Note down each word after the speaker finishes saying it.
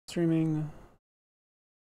Streaming.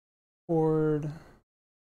 Board. Is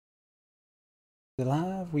it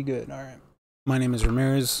live? We good. Alright. My name is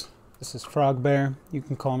Ramirez. This is Frog Bear. You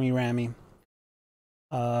can call me Rami.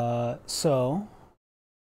 So,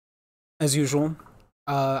 as usual,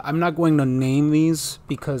 I'm not going to name these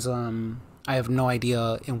because I have no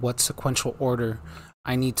idea in what sequential order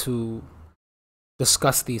I need to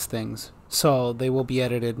discuss these things. So they will be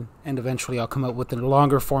edited, and eventually I'll come up with a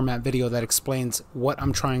longer format video that explains what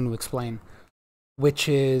I'm trying to explain, which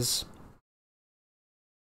is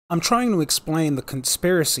I'm trying to explain the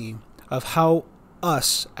conspiracy of how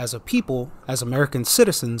us as a people, as American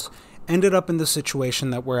citizens, ended up in the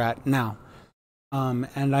situation that we're at now.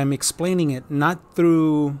 And I'm explaining it not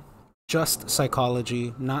through just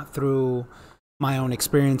psychology, not through my own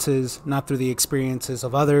experiences, not through the experiences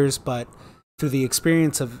of others, but through the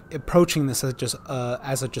experience of approaching this as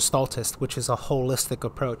a gestaltist, which is a holistic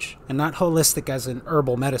approach. And not holistic as in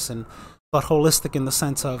herbal medicine, but holistic in the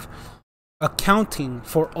sense of accounting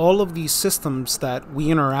for all of these systems that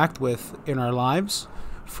we interact with in our lives,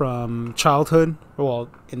 from childhood, well,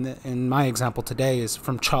 in my example today is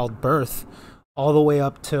from childbirth, all the way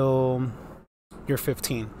up till you're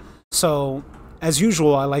 15. So, as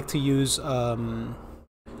usual, I like to use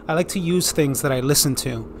things that I listen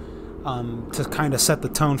to kind of set the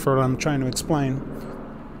tone for what I'm trying to explain.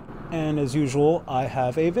 And as usual, I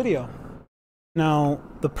have a video. Now,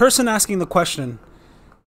 the person asking the question,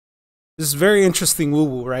 this is very interesting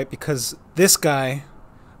woo-woo, right? Because this guy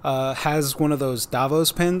has one of those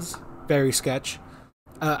Davos pins, very sketch.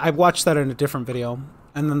 I watched that in a different video.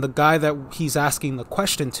 And then the guy that he's asking the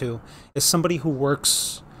question to is somebody who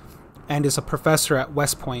works and is a professor at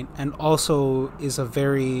West Point and also is a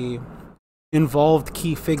very involved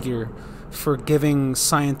key figure for giving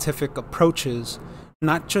scientific approaches,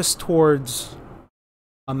 not just towards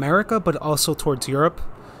America, but also towards Europe.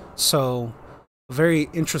 So, a very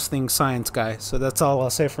interesting science guy. So that's all I'll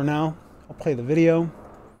say for now. I'll play the video.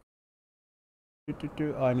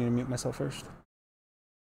 Oh, I need to mute myself first.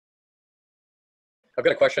 I've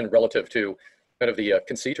got a question relative to kind of the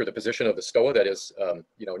conceit or the position of the Stoa. That is,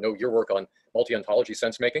 know your work on multi-ontology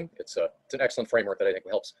sense making. It's an excellent framework that I think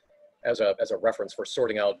helps as a reference for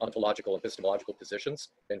sorting out ontological and epistemological positions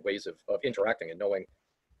and ways of interacting and knowing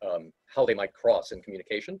how they might cross in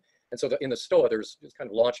communication. And so in the Stoa, it's kind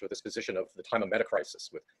of launched with this position of the time of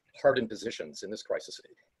metacrisis, with hardened positions in this crisis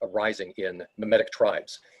arising in mimetic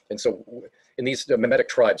tribes. And so in these, the mimetic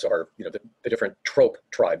tribes are, the different trope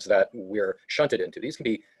tribes that we're shunted into. These can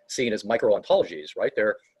be seen as micro-ontologies, right?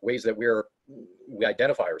 They're ways that we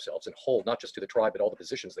identify ourselves and hold not just to the tribe, but all the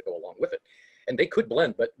positions that go along with it. And they could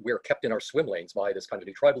blend, but we're kept in our swim lanes by this kind of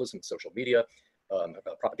new tribalism, social media,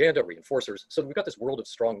 propaganda, reinforcers. So we've got this world of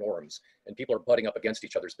strong norms, and people are butting up against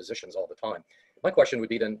each other's positions all the time. My question would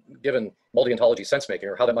be then, given multi-ontology sense-making,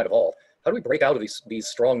 or how that might evolve, how do we break out of these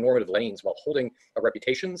strong normative lanes while holding our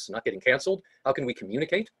reputations, not getting canceled? How can we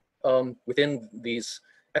communicate within these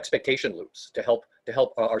expectation loops to help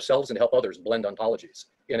ourselves and help others blend ontologies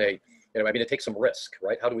in a, it takes some risk,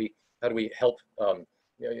 right? How do we help, I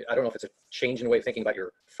don't know if it's a change in the way of thinking about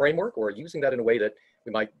your framework or using that in a way that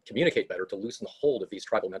we might communicate better to loosen the hold of these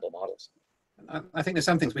tribal mental models. I think there's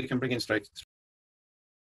some things we can bring in straight.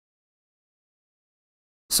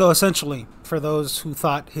 So essentially, for those who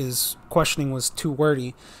thought his questioning was too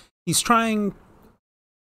wordy, he's trying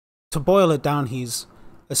to boil it down. He's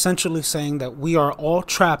essentially saying that we are all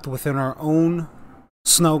trapped within our own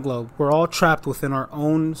snow globe. We're all trapped within our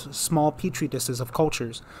own small petri dishes of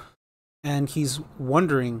cultures. And he's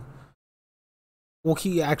wondering, well,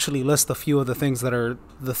 he actually lists a few of the things that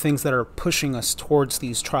are pushing us towards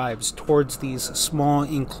these tribes, towards these small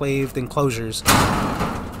enclaved enclosures.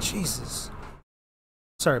 Jesus.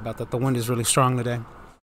 Sorry about that. The wind is really strong today.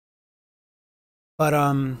 But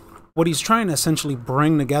what he's trying to essentially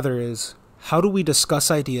bring together is, how do we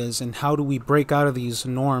discuss ideas and how do we break out of these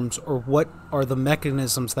norms, or what are the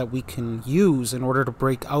mechanisms that we can use in order to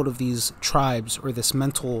break out of these tribes or these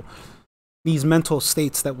mental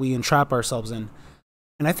states that we entrap ourselves in.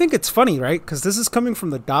 And I think it's funny, right? Because this is coming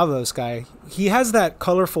from the Davos guy. He has that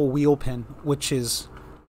colorful wheel pin, which is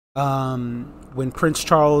when Prince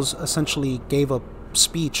Charles essentially gave a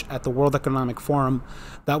speech at the World Economic Forum.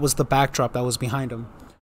 That was the backdrop that was behind him.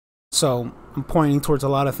 So I'm pointing towards a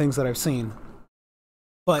lot of things that I've seen.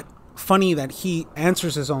 But funny that he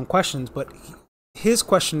answers his own questions, but his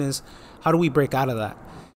question is, how do we break out of that?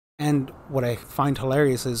 And what I find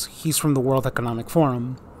hilarious is he's from the World Economic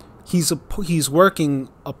Forum. He's working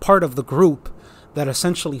a part of the group that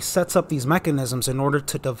essentially sets up these mechanisms in order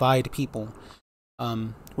to divide people,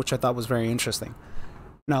 which I thought was very interesting.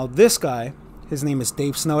 Now, this guy His name is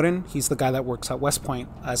Dave Snowden. He's the guy that works at West Point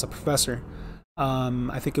as a professor.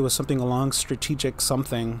 I think it was something along strategic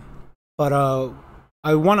something. But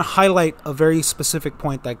I want to highlight a very specific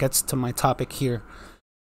point that gets to my topic here.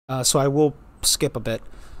 So I will skip a bit.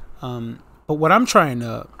 But what I'm trying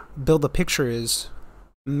to build a picture is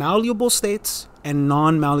malleable states and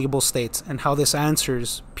non-malleable states, and how this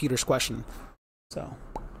answers Peter's question. So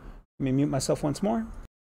let me mute myself once more.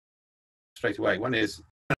 Straight away. One is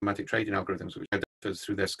automatic trading algorithms, which goes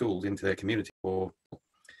through their schools into their community.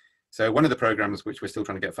 So one of the programs which we're still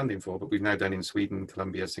trying to get funding for, but we've now done in Sweden,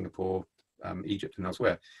 Colombia, Singapore, Egypt, and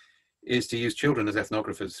elsewhere, is to use children as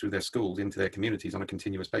ethnographers through their schools into their communities on a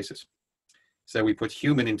continuous basis. So we put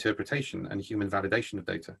human interpretation and human validation of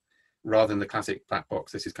data rather than the classic black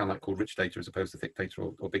box. This is kind of like called rich data as opposed to thick data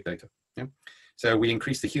or big data. Yeah? So we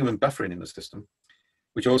increase the human buffering in the system,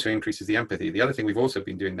 which also increases the empathy. The other thing we've also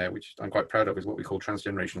been doing there, which I'm quite proud of, is what we call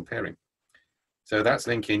transgenerational pairing. So that's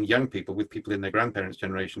linking young people with people in their grandparents'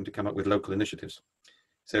 generation to come up with local initiatives.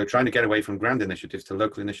 So trying to get away from grand initiatives to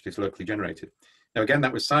local initiatives locally generated. Now, again,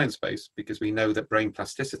 that was science-based because we know that brain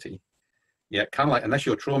plasticity, yeah, kind of like, unless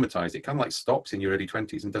you're traumatized, it kind of like stops in your early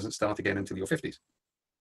 20s and doesn't start again until your 50s.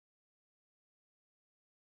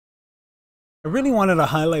 I really wanted to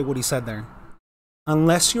highlight what he said there.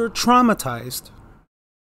 Unless you're traumatized,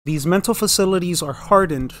 these mental facilities are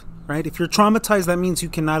hardened, right? If you're traumatized, that means you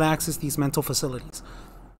cannot access these mental facilities.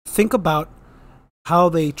 Think about how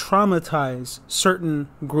they traumatize certain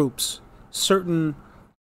groups, certain,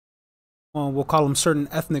 well, we'll call them certain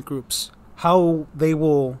ethnic groups, how they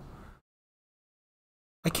will,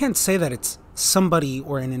 I can't say that it's somebody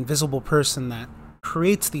or an invisible person that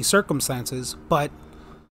creates these circumstances, but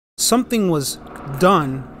something was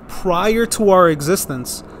done prior to our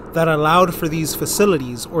existence that allowed for these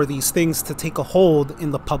facilities or these things to take a hold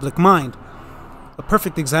in the public mind. A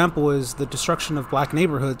perfect example is the destruction of black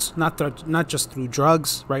neighborhoods, not just through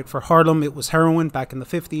drugs, right? For Harlem, it was heroin back in the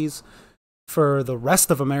 50s. For the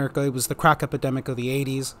rest of America, it was the crack epidemic of the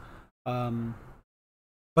 80s.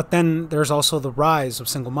 But then there's also the rise of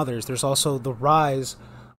single mothers. There's also the rise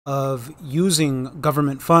of using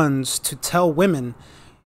government funds to tell women,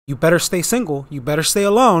 you better stay single, you better stay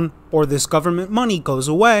alone, or this government money goes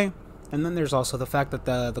away. And then there's also the fact that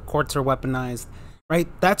the courts are weaponized, right?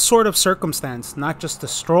 That sort of circumstance not just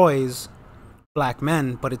destroys black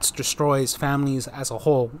men, but it destroys families as a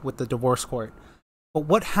whole with the divorce court. But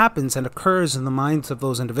what happens and occurs in the minds of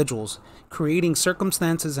those individuals, creating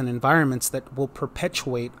circumstances and environments that will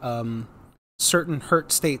perpetuate certain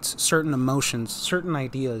hurt states, certain emotions, certain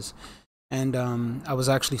ideas. And I was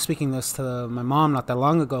actually speaking this to my mom not that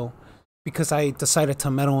long ago because I decided to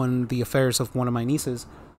meddle in the affairs of one of my nieces.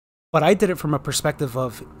 But I did it from a perspective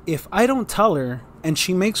of, if I don't tell her and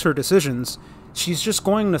she makes her decisions, she's just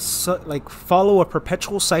going to follow a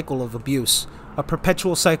perpetual cycle of abuse, a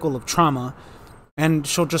perpetual cycle of trauma, and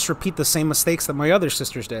she'll just repeat the same mistakes that my other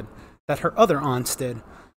sisters did, that her other aunts did,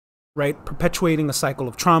 right? Perpetuating a cycle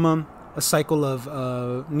of trauma, a cycle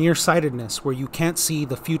of nearsightedness where you can't see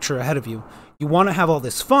the future ahead of you. You want to have all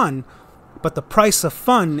this fun, but the price of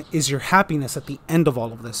fun is your happiness at the end of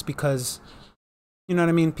all of this, because, you know what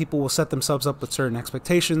I mean? People will set themselves up with certain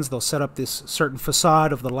expectations. They'll set up this certain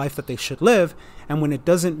facade of the life that they should live. And when it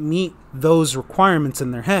doesn't meet those requirements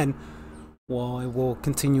in their head, well, it will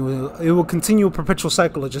continue a perpetual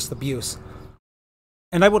cycle of just abuse.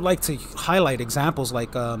 And I would like to highlight examples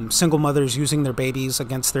like single mothers using their babies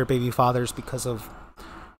against their baby fathers because of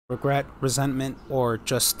regret, resentment, or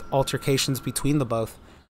just altercations between the both.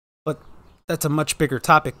 But that's a much bigger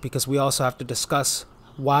topic because we also have to discuss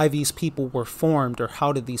why these people were formed, or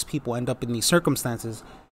how did these people end up in these circumstances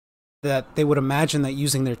that they would imagine that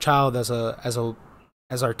using their child as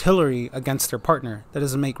artillery against their partner. That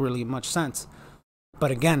doesn't make really much sense.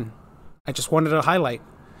 But again, I just wanted to highlight,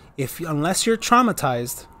 unless you're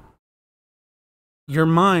traumatized, your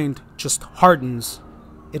mind just hardens.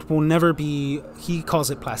 It will never be, he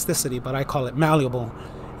calls it plasticity, but I call it malleable,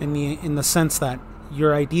 in the sense that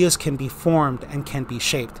your ideas can be formed and can be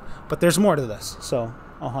shaped. But there's more to this, so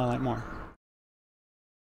I'll highlight more.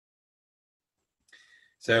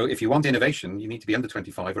 So if you want innovation, you need to be under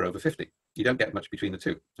 25 or over 50. You don't get much between the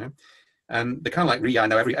two. Yeah? And they're kind of like, I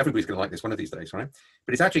know everybody's going to like this one of these days, right?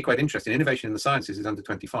 But it's actually quite interesting. Innovation in the sciences is under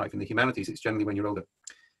 25. In the humanities, it's generally when you're older.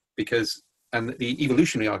 And the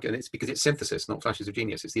evolutionary argument, it's because it's synthesis, not flashes of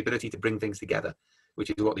genius. It's the ability to bring things together, which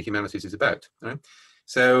is what the humanities is about. Right?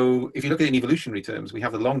 So if you look at it in evolutionary terms, we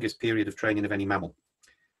have the longest period of training of any mammal.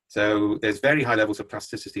 So there's very high levels of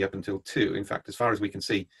plasticity up until 2. In fact, as far as we can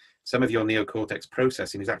see, some of your neocortex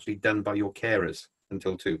processing is actually done by your carers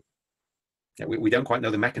until 2. Yeah, we don't quite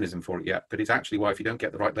know the mechanism for it yet, but it's actually why if you don't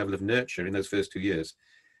get the right level of nurture in those first 2 years,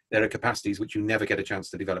 there are capacities which you never get a chance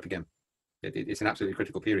to develop again. It's an absolutely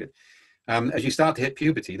critical period. As you start to hit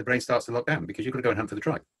puberty, the brain starts to lock down because you've got to go and hunt for the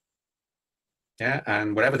tribe. Yeah,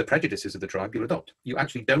 and whatever the prejudices of the tribe, you'll adopt. You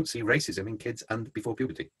actually don't see racism in kids and before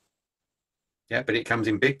puberty. Yeah, but it comes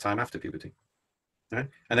in big time after puberty. Right?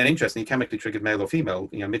 And then interestingly, chemically triggered male or female,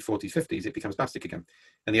 mid 40s, 50s, it becomes plastic again.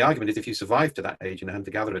 And the argument is if you survive to that age in a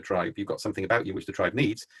hunter-gatherer tribe, you've got something about you which the tribe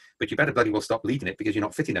needs, but you better bloody well stop leading it because you're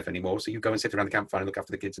not fit enough anymore. So you go and sit around the campfire and look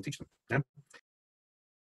after the kids and teach them. Yeah?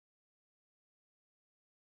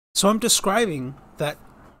 So I'm describing that,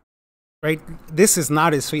 right? This is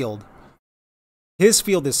not his field. His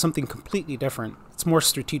field is something completely different. It's more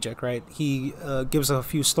strategic, right? He gives a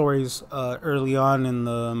few stories early on in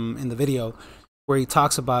the video where he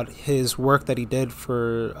talks about his work that he did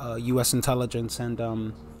for U.S. intelligence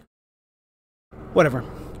and whatever.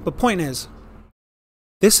 But point is,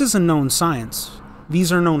 this is a known science.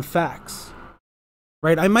 These are known facts,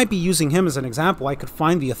 right? I might be using him as an example. I could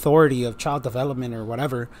find the authority of child development or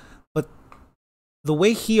whatever, but the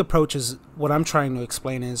way he approaches what I'm trying to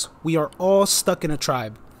explain is we are all stuck in a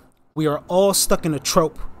tribe. We are all stuck in a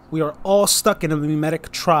trope. We are all stuck in a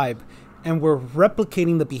mimetic tribe. And we're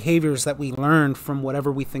replicating the behaviors that we learned from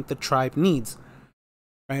whatever we think the tribe needs,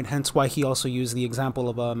 right? Hence why he also used the example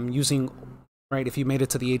of using, right, if you made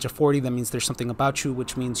it to the age of 40, that means there's something about you,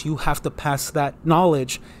 which means you have to pass that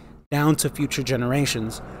knowledge down to future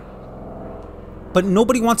generations. But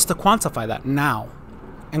nobody wants to quantify that now.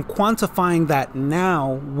 And quantifying that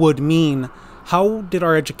now would mean, how did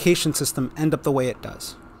our education system end up the way it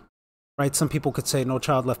does? Right? Some people could say No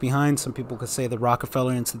Child Left Behind. Some people could say the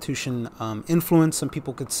Rockefeller Institution influence. Some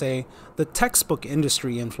people could say the textbook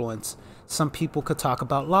industry influence. Some people could talk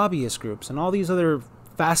about lobbyist groups and all these other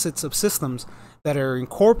facets of systems that are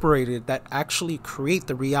incorporated that actually create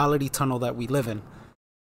the reality tunnel that we live in.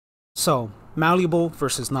 So, malleable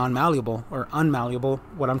versus non-malleable or unmalleable,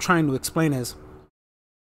 what I'm trying to explain is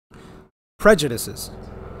prejudices,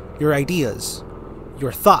 your ideas,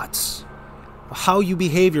 your thoughts, how you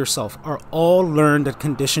behave yourself are all learned and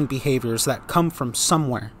conditioned behaviors that come from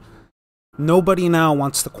somewhere. Nobody now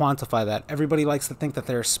wants to quantify that. Everybody likes to think that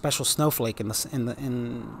they're a special snowflake in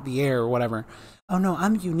the air or whatever. Oh no,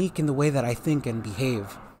 I'm unique in the way that I think and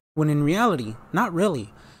behave. When in reality, not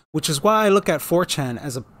really. Which is why I look at 4chan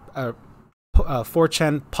as a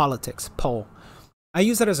 4chan politics poll. I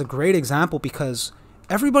use that as a great example because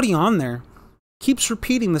everybody on there keeps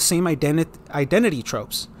repeating the same identity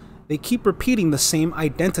tropes. They keep repeating the same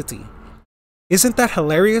identity. Isn't that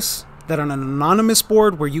hilarious? That on an anonymous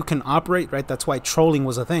board where you can operate, right? That's why trolling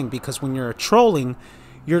was a thing, because when you're trolling,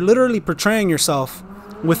 you're literally portraying yourself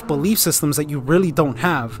with belief systems that you really don't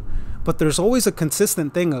have. But there's always a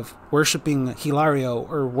consistent thing of worshiping Hilario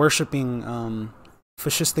or worshiping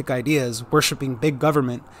fascistic ideas, worshiping big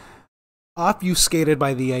government, obfuscated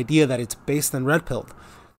by the idea that it's based in red pilled.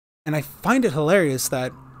 And I find it hilarious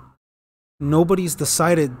that nobody's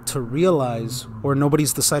decided to realize or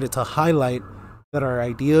nobody's decided to highlight that our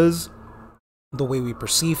ideas, the way we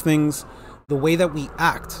perceive things, the way that we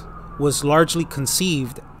act was largely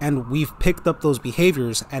conceived, and we've picked up those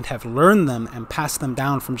behaviors and have learned them and passed them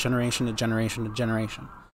down from generation to generation to generation.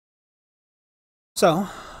 So,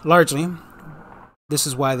 largely, this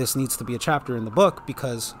is why this needs to be a chapter in the book,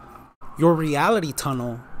 because your reality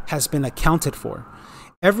tunnel has been accounted for.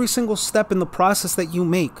 Every single step in the process that you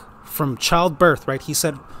make from childbirth, right? He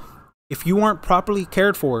said, if you aren't properly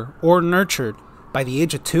cared for or nurtured by the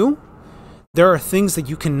age of 2, there are things that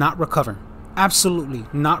you cannot recover. Absolutely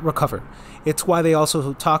not recover. It's why they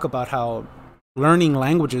also talk about how learning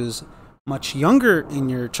languages much younger in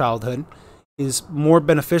your childhood is more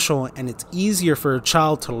beneficial, and it's easier for a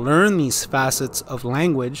child to learn these facets of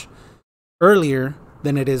language earlier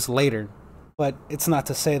than it is later. But it's not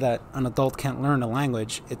to say that an adult can't learn a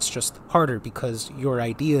language. It's just harder because your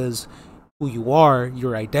ideas, who you are,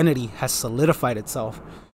 your identity has solidified itself.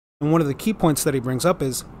 And one of the key points that he brings up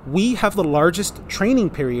is we have the largest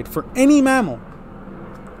training period for any mammal.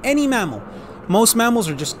 Any mammal. Most mammals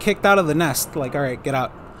are just kicked out of the nest. Like, all right, get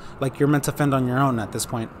out. Like, you're meant to fend on your own at this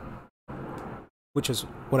point. Which is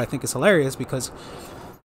what I think is hilarious, because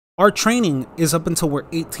our training is up until we're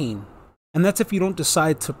 18. And that's if you don't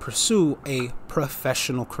decide to pursue a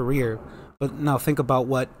professional career. But now think about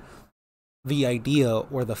what the idea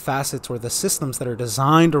or the facets or the systems that are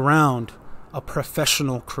designed around a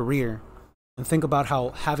professional career. And think about how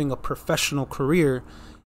having a professional career,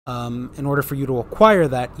 in order for you to acquire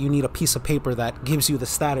that, you need a piece of paper that gives you the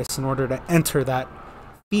status in order to enter that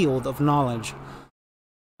field of knowledge.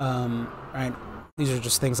 Right? These are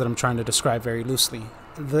just things that I'm trying to describe very loosely.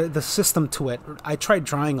 The system to it, I tried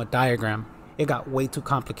drawing a diagram. It got way too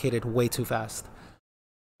complicated, way too fast.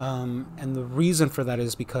 And the reason for that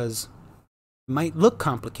is because it might look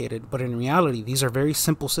complicated, but in reality, these are very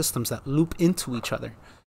simple systems that loop into each other.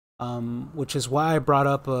 Which is why I brought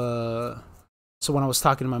up, so when I was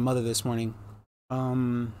talking to my mother this morning,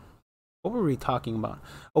 what were we talking about?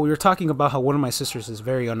 Oh, we were talking about how one of my sisters is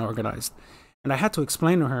very unorganized. And I had to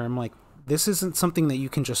explain to her, I'm like, this isn't something that you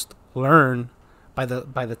can just learn by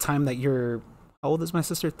the time that you're, how old is my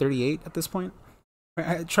sister? 38 at this point?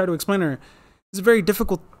 I try to explain to her, it's very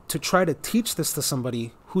difficult to try to teach this to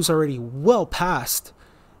somebody who's already well past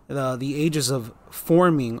the ages of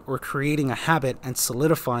forming or creating a habit and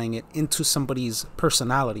solidifying it into somebody's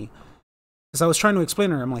personality. Because I was trying to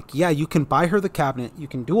explain to her, I'm like, yeah, you can buy her the cabinet, you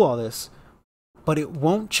can do all this, but it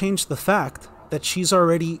won't change the fact that she's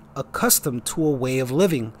already accustomed to a way of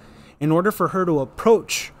living. In order for her to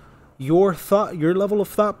approach your level of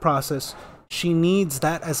thought process, she needs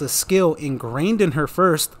that as a skill ingrained in her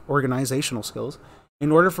first, organizational skills,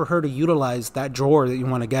 in order for her to utilize that drawer that you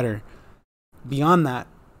want to get her. Beyond that,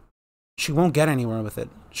 she won't get anywhere with it.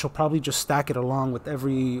 She'll probably just stack it along with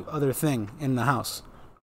every other thing in the house.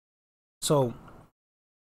 So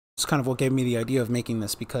it's kind of what gave me the idea of making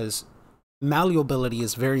this, because malleability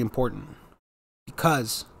is very important,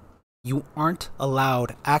 because you aren't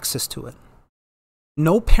allowed access to it.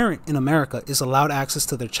 No parent in America is allowed access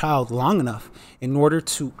to their child long enough in order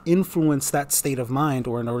to influence that state of mind,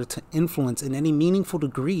 or in order to influence in any meaningful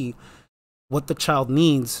degree what the child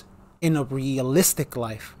needs in a realistic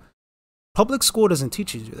life. Public school doesn't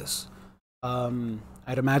teach you this.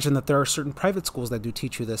 I'd imagine that there are certain private schools that do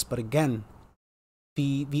teach you this, but again,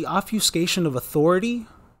 the obfuscation of authority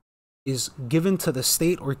is given to the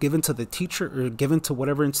state, or given to the teacher, or given to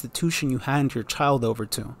whatever institution you hand your child over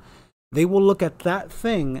to. They will look at that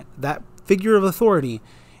thing, that figure of authority,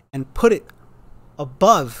 and put it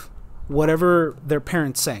above whatever their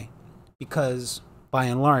parents say, because by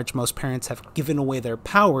and large, most parents have given away their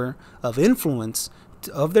power of influence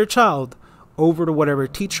of their child over to whatever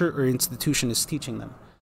teacher or institution is teaching them,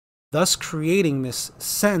 thus creating this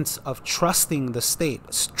sense of trusting the state,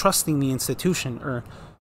 trusting the institution, or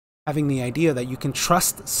having the idea that you can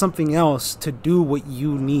trust something else to do what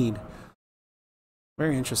you need.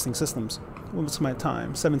 Very interesting systems. What's my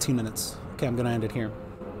time? 17 minutes. Okay, I'm going to end it here.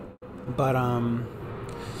 But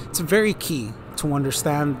it's very key to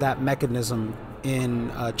understand that mechanism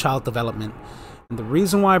in child development. And the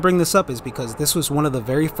reason why I bring this up is because this was one of the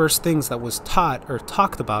very first things that was taught or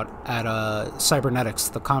talked about at Cybernetics,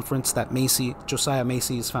 the conference that Josiah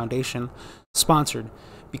Macy's foundation sponsored.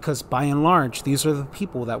 Because by and large, these are the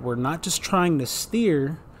people that were not just trying to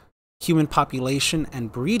steer human population and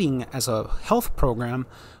breeding as a health program,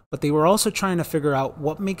 but they were also trying to figure out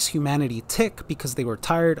what makes humanity tick, because they were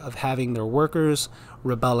tired of having their workers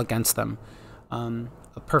rebel against them.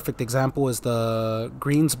 A perfect example is the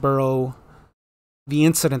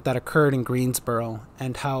incident that occurred in Greensboro,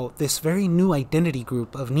 and how this very new identity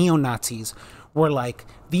group of neo-Nazis were like,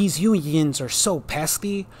 these unions are so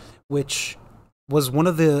pesky, which was one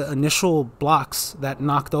of the initial blocks that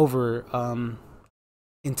knocked over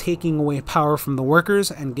in taking away power from the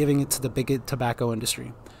workers and giving it to the big tobacco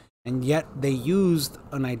industry. And yet they used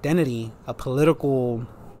an identity, a political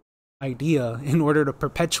idea, in order to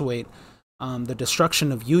perpetuate the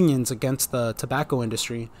destruction of unions against the tobacco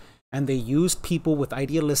industry. And they used people with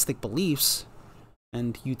idealistic beliefs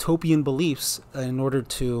and utopian beliefs in order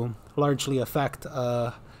to largely affect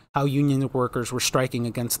how union workers were striking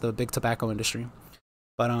against the big tobacco industry.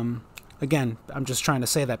 But again, I'm just trying to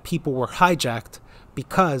say that people were hijacked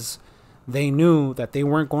because they knew that they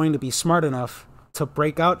weren't going to be smart enough to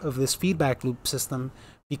break out of this feedback loop system,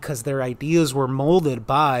 because their ideas were molded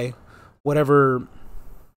by whatever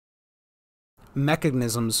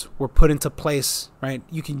mechanisms were put into place, right?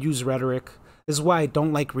 You can use rhetoric. This is why I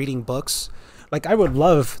don't like reading books. Like, I would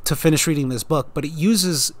love to finish reading this book, but it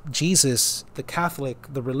uses Jesus, the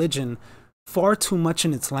Catholic, the religion, far too much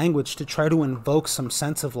in its language to try to invoke some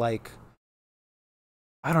sense of, like,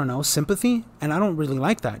 I don't know, sympathy. And I don't really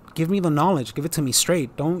like that. Give me the knowledge. Give it to me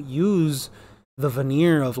straight. Don't use the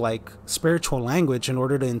veneer of, like, spiritual language in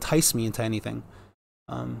order to entice me into anything.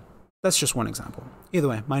 That's just one example. Either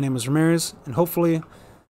way, my name is Ramirez, and hopefully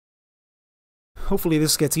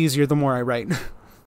this gets easier the more I write.